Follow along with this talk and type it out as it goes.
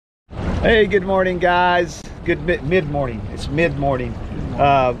Hey, good morning, guys. Good mid-morning. It's mid-morning.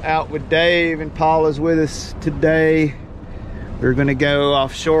 Out with Dave, and Paula's with us today. We're gonna go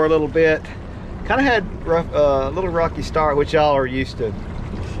offshore a little bit. Kind of had a little rocky start, which y'all are used to.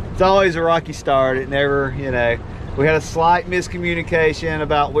 It's always a rocky start. It never, you know. We had a slight miscommunication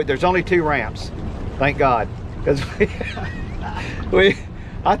about there's only 2 ramps. Thank God, because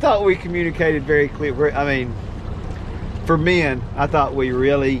I thought we communicated very clear. I mean, for men, I thought we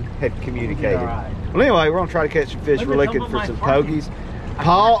really had communicated. Right. Well, anyway, we're gonna try to catch some fish. We're looking for some pogies.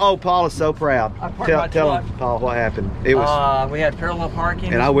 Paul is so proud. Tell him, Paul, what happened. It was we had parallel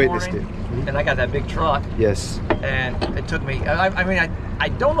parking, and I witnessed it. And I got that big truck. Yes. And it took me. I mean, I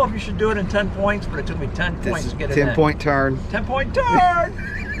don't know if you should do it in 10 points, but it took me 10 points to get it in. 10-point turn. 10-point turn. I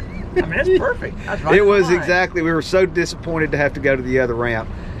mean, that's perfect. That's right. It was exactly. We were so disappointed to have to go to the other ramp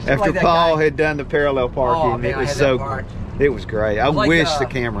after Paul had done the parallel parking. Oh, man, it was so. It was great. I wish the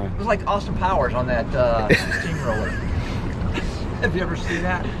camera. It was like Austin Powers on that steamroller. Have you ever seen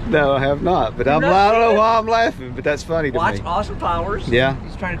that? No, I have not. But I don't know why I'm laughing, but that's funny to me. Watch Austin Powers. Yeah.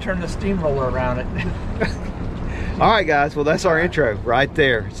 He's trying to turn the steamroller around it. All right, guys. Well, that's our intro right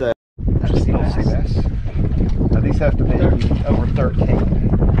there. So. That's sea bass. Now, these have to be over 13.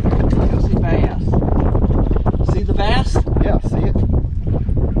 You'll see bass. See the bass? Yeah, see it.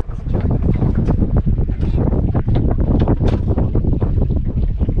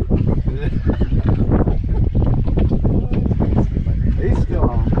 He's still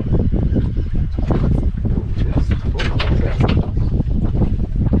on.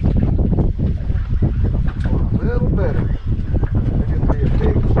 A little better. Maybe it'll be a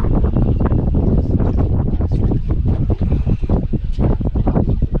big.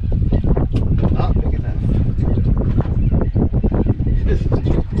 Not big enough. This is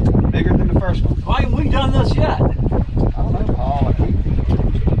bigger than the first one. Why haven't we done this yet? I don't know, Paul. I keep.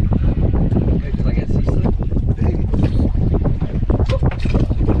 Because I got to see something Big.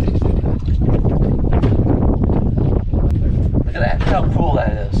 Look at that. Look how cool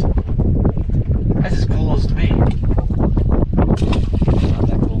that is. That's as cool as to me. Not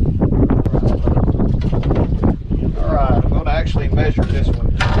that cool. Alright, I'm going to actually measure this one.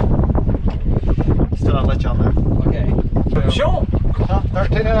 Still, I'll let y'all know. Okay. Show them.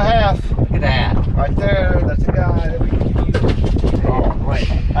 13 and a half. Look at that. Right there. That's the guy that we can use. Oh, right.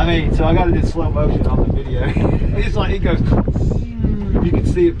 I mean, so I got it in slow motion on the video. It's like, he goes, you can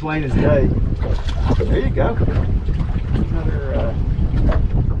see it plain as day. There you go. Another,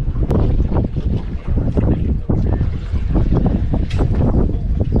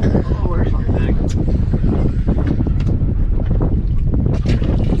 oh, where's my thing?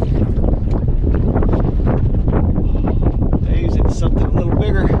 Dave's in something a little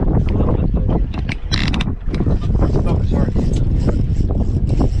bigger. A little bit bigger. Oh, sorry.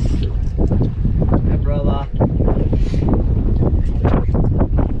 Hey, brother.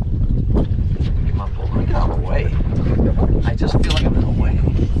 Get my pole. Look out of the way. I just feel like I'm in the way.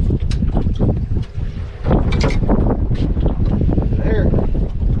 There.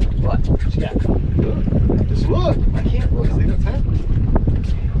 What? Yeah. Look. Just look. I can't look. See what's happening.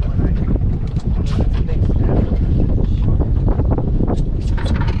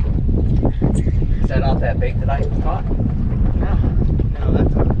 Is that off that bait that I caught? No. No,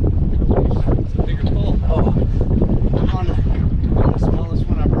 that's a bigger pull. Oh. I'm on the smallest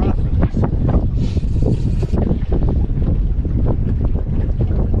one I brought for this.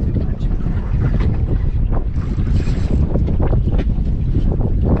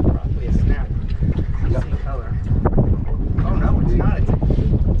 Probably a snap. Same color. Oh no, it's not.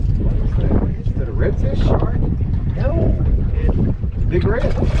 Is it a redfish? Shark? No. Big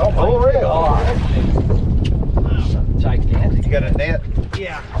red. Oh, whole red. Oh, gigantic. You got a net?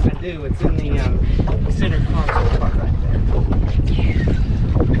 Yeah, I do. It's in the center console part right there.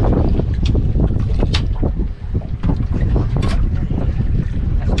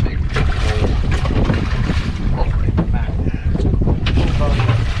 That's a big.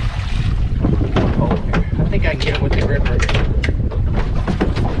 I think I can get it with the gripper.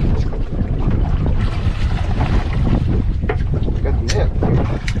 Got the net.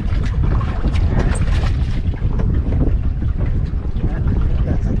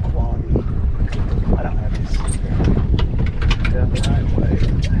 That's a quality. I don't have this. Down the right way.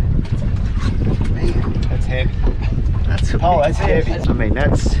 Man, that's heavy. That's That's heavy. I mean,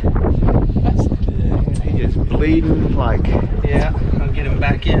 that's he is bleeding like. Yeah, I'll get him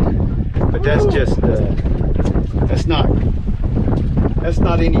back in. But that's just that's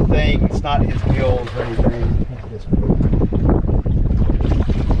not anything. It's not his gills or anything. He's just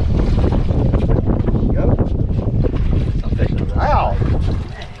go. Ow!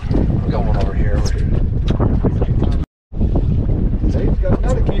 Go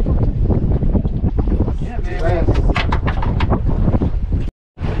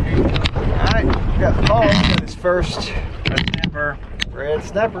first. Red snapper. Red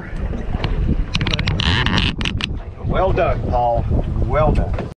snapper. Well done, Paul. Well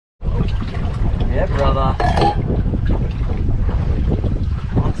done. Yeah, brother.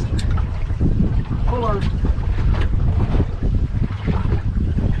 Awesome. Fuller.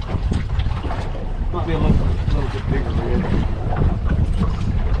 Might be a little bit bigger red.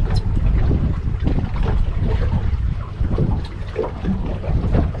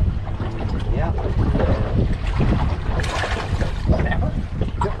 Yeah.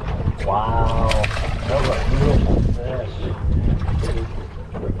 Wow. That was a beautiful fish.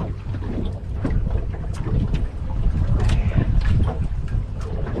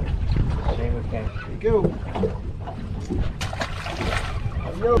 Shame we can't. There you go.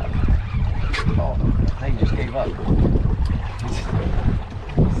 There you go. Oh, he just gave up.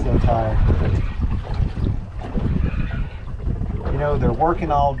 So tired. You know, they're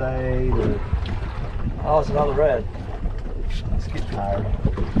working all day. Oh, it's another red. Let's get tired.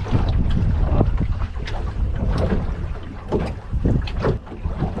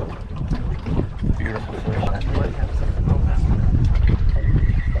 Beautiful fish.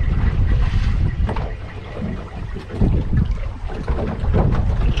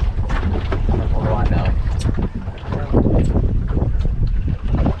 What do I know?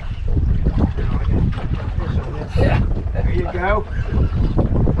 Yeah, There you go.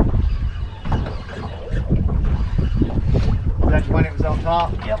 That's when it was on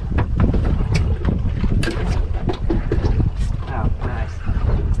top? Yep. Oh, nice.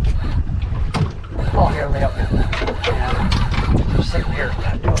 Oh, here, let me help you. Yeah. Just sitting here,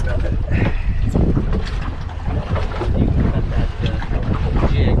 not doing nothing. You can cut that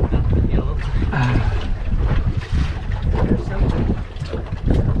jig, not the yellow. There's something.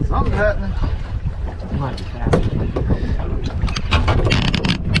 Something's happening. It might be fast.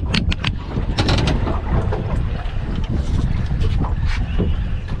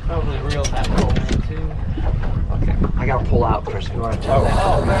 Probably reel that pole in too. Okay, I gotta pull out, Chris. If you want to tell that.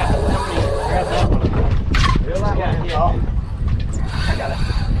 Oh, grab that one. Reel that Yeah, one. yeah. Oh. I got it.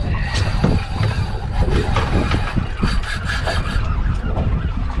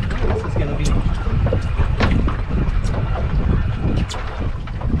 This is gonna be.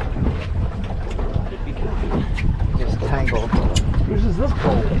 Could be good. Just tangled. Whose is this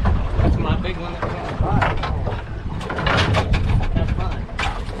pole? That's my big one that comes by. Have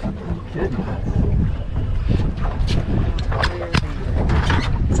fun.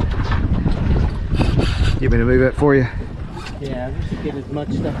 You want me to move that for you? Yeah, just get as much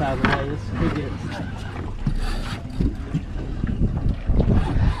stuff out of the way. This could get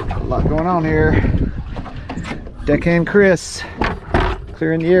A lot going on here. Deckhand Chris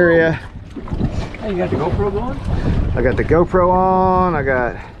clearing the area. Hey, you got the GoPro going? I got the GoPro on. I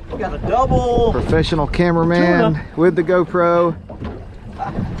got You got a double. professional cameraman with the GoPro.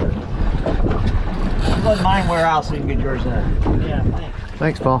 Let mine wear out so you can get yours in. Yeah, thanks.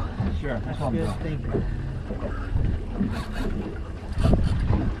 Thanks, Paul. Sure, that's what I'm Good doing. thinking.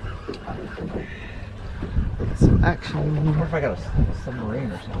 Some I action. wonder if I got a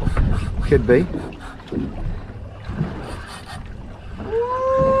submarine or something. Could be.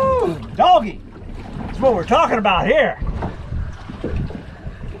 Woo! Doggy! That's what we're talking about here.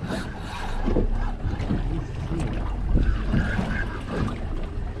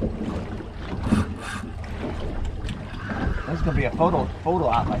 That's gonna be a photo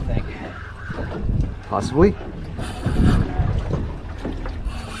op, I think. Possibly.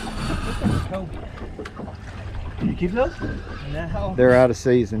 Can you keep those? No. They're out of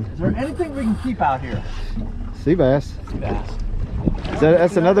season. Is there anything we can keep out here? Sea bass. Bass.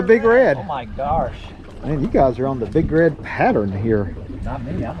 That's another big red. Oh my gosh. Man, you guys are on the big red pattern here. Not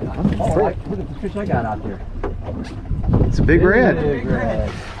me. I'm not. I'm Oh, afraid. look at the fish I got out there. It's a big red. Big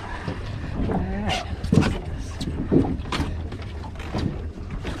red.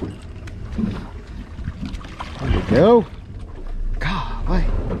 There you go. Golly.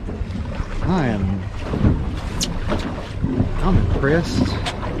 I'm impressed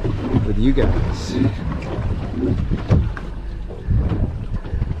with you guys.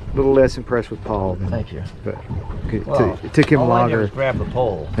 A little less impressed with Paul than, Thank you. but Well, it took him all I did longer. was grab the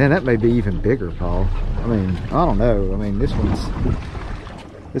pole. Man, that may be even bigger, Paul. I mean, I don't know. I mean, this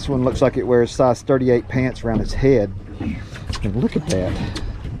one looks like it wears size 38 pants around its head. And look at that.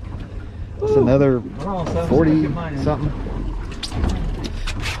 It's another Oh, so 40 get mine in. something.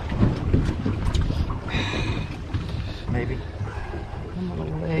 Maybe. I'm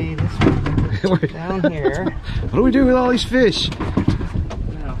gonna lay this one down here. What do we do with all these fish? No,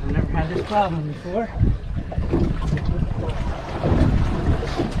 I've never had this problem before.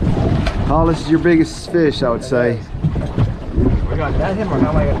 Paul, this is your biggest fish, I would say. We're going to net him, or how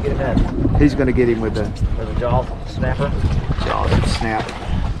am I going to get him in? He's going to get him with the jaws snapper. jaws and snap.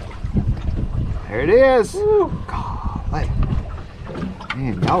 There it is. Golly.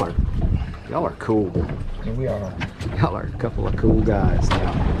 Man, y'all are cool. And we are. Y'all are a couple of cool guys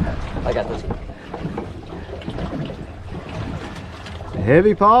now. I got this.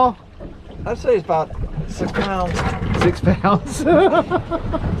 Heavy, Paul? I'd say it's about 6 pounds. 6 pounds.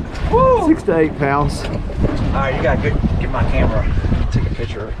 6 to 8 pounds. All right, you got to get my camera. Take a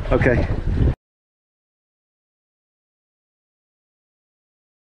picture. Okay.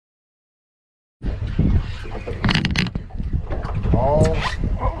 Oh,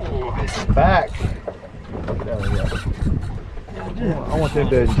 it's back. I want them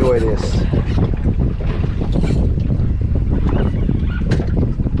to enjoy this.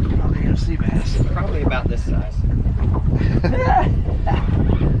 Probably gonna see bass. Probably about this size.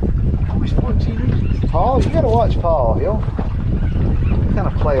 How much 14 inches? Paul, you gotta watch Paul. He'll kind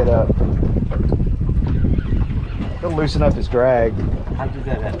of play it up. He'll loosen up his drag. I did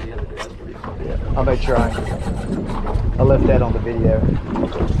that at the other day. That's pretty funny. Yeah, I made sure I left that on the video.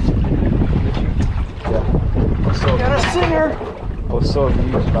 Yeah. So Got a singer. I was so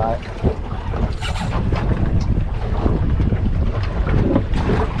amused by it.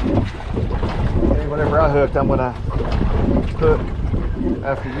 Okay, whenever I hooked, I'm gonna hook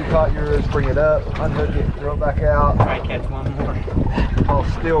after you caught yours, bring it up, unhook it, throw it back out. Try and catch one more.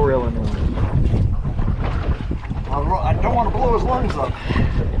 Paul's still reeling in. I don't want to blow his lungs up.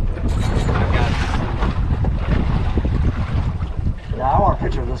 Yeah, I want a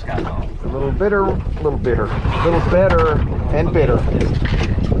picture of this guy though. A little bitter, a little bitter. A little better and bitter.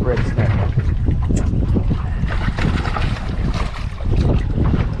 Red snap.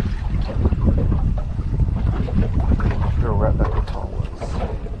 Throw right back where Paul was.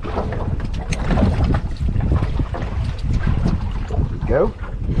 There we go.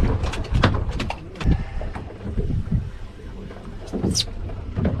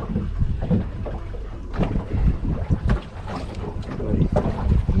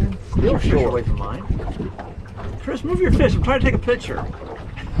 Still short away from mine. Chris, move your fish. I'm trying to take a picture.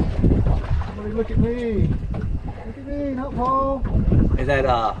 Somebody look at me. Look at me, not Paul. Is that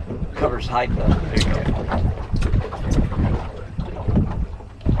covers height though? There you go.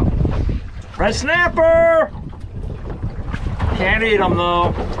 Red snapper. Can't eat them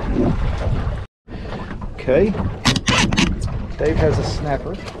though. Okay. Dave has a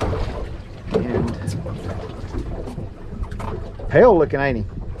snapper. And pale looking, ain't he?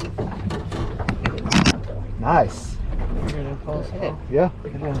 Nice. Yeah.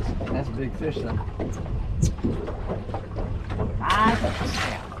 That's a big fish then.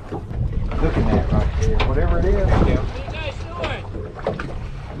 Looking at right there. Whatever it is.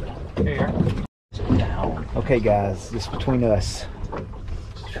 Here. Down. Okay guys, just between us.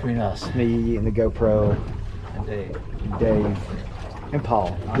 Between us Me and the GoPro, and Dave. Dave, and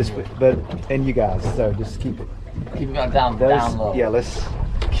Paul. Just and you guys. So just keep it. Keep it going down low. Yeah, let's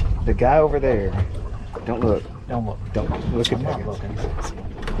the guy over there. Don't look. Don't look. Don't look at I'm not me. looking.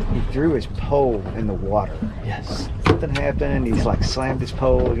 He threw his pole in the water. Yes. Something happened. He's like slammed his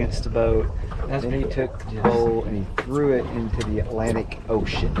pole against the boat. That's Then he took the pole and he threw it into the Atlantic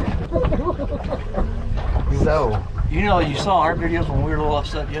Ocean. So You know, you saw our videos when we were a little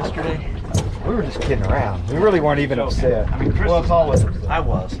upset yesterday. we were just kidding around. We really weren't even upset. I mean, Chris well, Paul was upset. I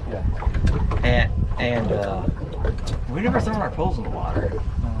was. Yeah. And we never thrown our poles in the water.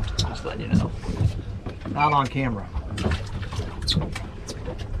 Just letting you know. Not on camera.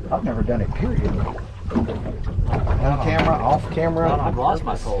 I've never done it, period. On camera, off camera. I've lost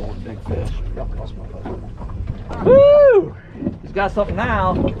my pole with big fish. Yep, lost my pole. Woo! He's got something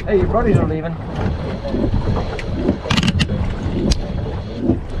now. Hey, your buddies are leaving.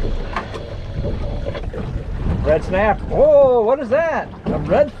 Red snap. Whoa, what is that? A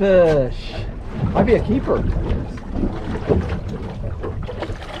redfish. Might be a keeper.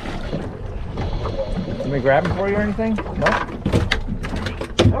 Let me grab him for you or anything? No?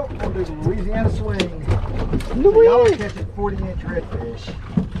 Nope, we'll do the Louisiana swing. Louis! Y'all are catching 40-inch redfish.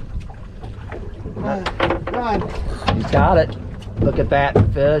 Run. He's got it. Look at that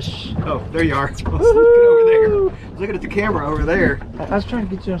fish. Oh, there you are. I was looking over there. I was looking at the camera over there. I was trying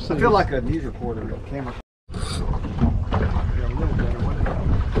to get you on I feel like a news reporter with a camera. Yeah, a little better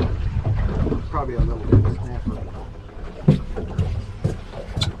one. Probably a little bit of snapper.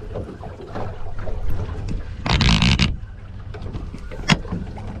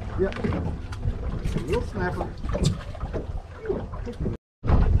 Yep. A little snapper.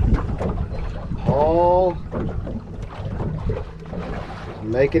 Paul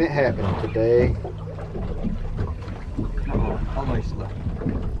Making it happen today.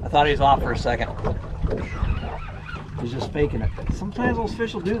 I thought he was off for a second. He's just faking it. Sometimes those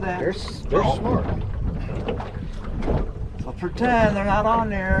fish will do that. They're smart. So pretend they're not on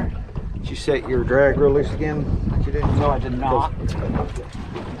there. Did you set your drag release again? You didn't? No, I did not.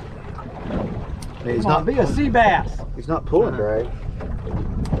 He's Come on, not be a sea bass. He's not pulling drag.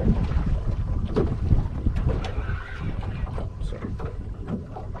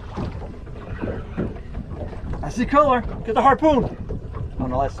 I see color. Get the harpoon. Oh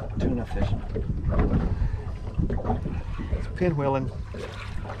no, that's tuna fishing. It's pinwheeling.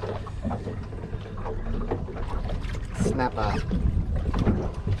 Snapper.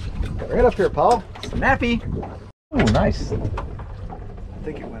 Right up here, Paul. Snappy. Oh, nice. I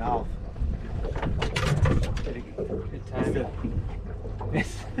think it went off. Good timing.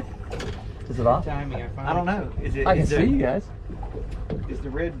 Is it off? Good timing. I don't know. Is it? I can is see you guys. Is the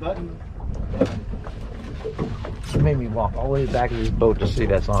red button? It made me walk all the way back to this boat to see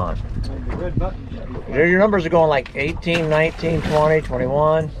that's on. The red button. Your numbers are going like 18, 19, 20,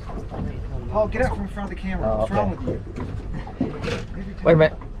 21. Paul, get out from in front of the camera. Oh, What's wrong okay. with you? Wait a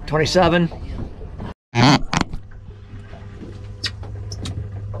minute. 27.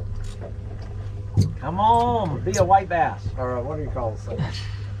 Come on, be a white bass. Or what do you call this thing?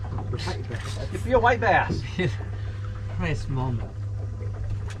 Be a white bass. Probably a smallmouth.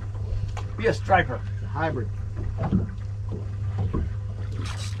 Be a striper. Hybrid.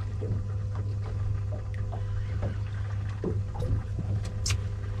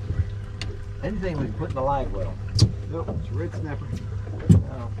 Anything we can put in the live well. Nope, it's a red snapper.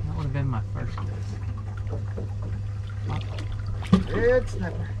 That would have been my first guess. Red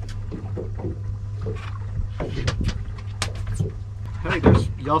snapper. Hey, there's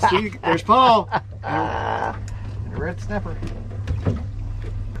y'all see? There's Paul. And a red snapper.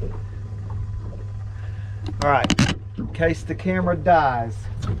 All right. In case the camera dies,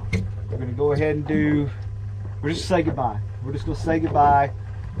 we're gonna go ahead and we're just gonna say goodbye. We're just gonna say goodbye.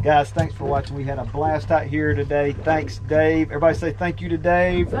 Guys, thanks for watching. We had a blast out here today. Thanks, Dave. Everybody say thank you to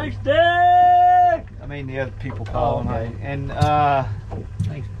Dave. Thanks, Dave! I mean the other people, Paul. Oh, okay. And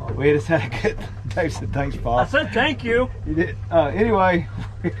Thanks, Paul. we just had a good. Dave said thanks, Paul. I said thank you. You did. Anyway,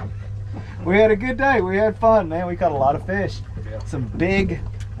 we had a good day. We had fun, man. We caught a lot of fish. Some big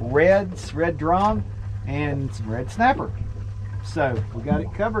reds, red drum, and some red snapper. So we got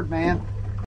it covered, man.